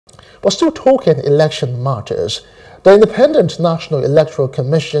But still talking election matters, the Independent National Electoral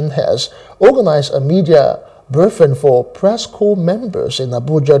Commission has organized a media briefing for Press Corps members in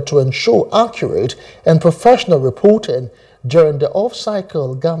Abuja to ensure accurate and professional reporting during the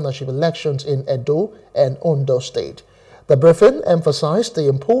off-cycle governorship elections in Edo and Ondo State. The briefing emphasized the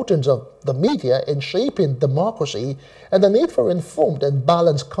importance of the media in shaping democracy and the need for informed and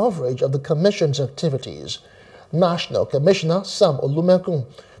balanced coverage of the Commission's activities. National Commissioner Sam Olumekun,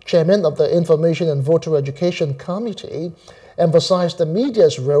 chairman of the Information and Voter Education Committee, emphasized the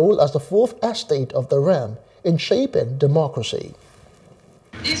media's role as the fourth estate of the realm in shaping democracy.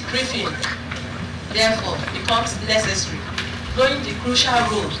 This briefing, therefore, becomes necessary, knowing the crucial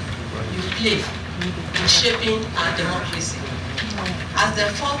role you play in shaping our democracy. As the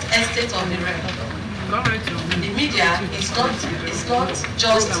fourth estate of the realm, the media is not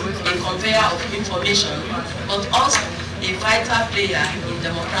just a conveyor of information, but also a vital player in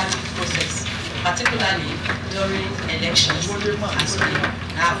democratic process, particularly during elections, as we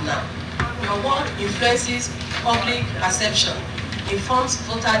have now. Your work influences public perception, informs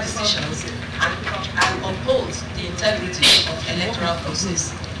voter decisions, and upholds the integrity of electoral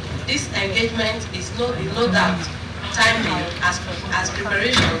process. This engagement is no doubt timely as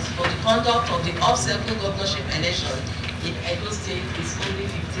preparations for the conduct of the off-cycle governorship election in Edo State is only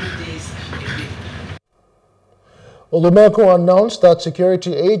 15 days away. Olumekun announced that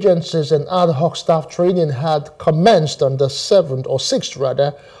security agencies and ad hoc staff training had commenced on the 6th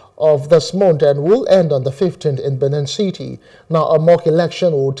of this month and will end on the 15th in Benin City. Now, a mock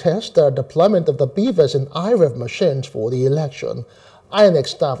election will test the deployment of the beavers and IREV machines for the election. INEC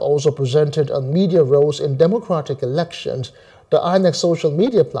staff also presented on media roles in democratic elections, the INEC social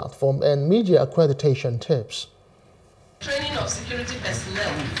media platform, and media accreditation tips. Training of security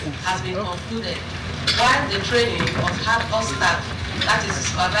personnel has been concluded, while the training of hardcore staff, that is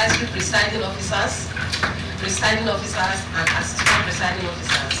supervisory presiding officers, and assistant presiding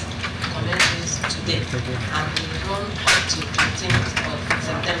officers, commences today and will run up to 15th of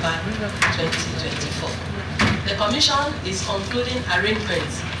September 2024. The Commission is concluding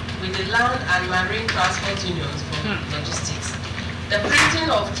arrangements with the Land and Marine Transport Unions for logistics. The printing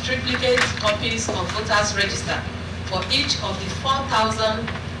of triplicate copies of voters' register for each of the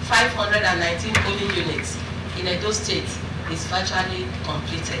 4,519 polling units in Edo State is virtually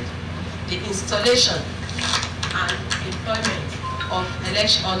completed. The installation and employment of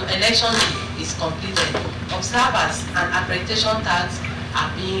election day is completed. Observers and accreditation tags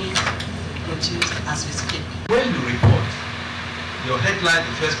are being produced as we speak. When you report, your headline,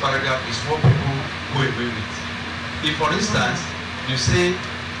 the first paragraph, is what people go away with. If, for instance, you say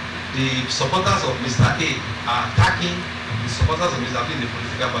the supporters of Mr. A are attacking the supporters of Mr. B in the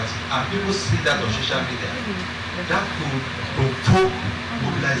political party, and people see that on social media, that could provoke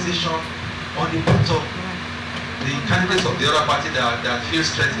mobilization on the part of the candidates of the other party that feel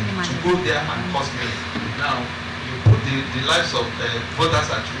threatened to go there and cause pain. Now, you put the lives of voters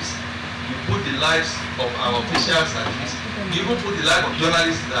at risk, you put the lives of our officials at risk, you even put the life of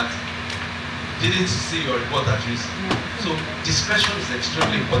journalists that didn't see your report at risk. So discretion is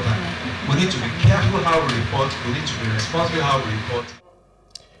extremely important. We need to be careful how we report, we need to be responsible how we report.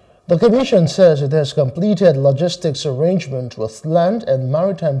 The Commission says it has completed logistics arrangements with land and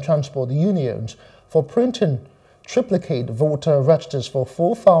maritime transport unions for printing triplicate voter registers for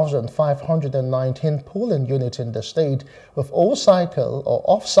 4,519 polling units in the state, with all-cycle or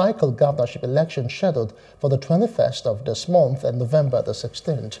off-cycle governorship elections scheduled for the 21st of this month and November the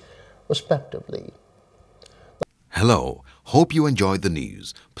 16th, respectively. Hello, hope you enjoyed the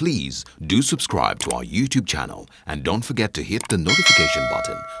news. Please do subscribe to our YouTube channel and don't forget to hit the notification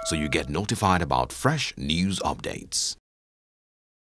button so you get notified about fresh news updates.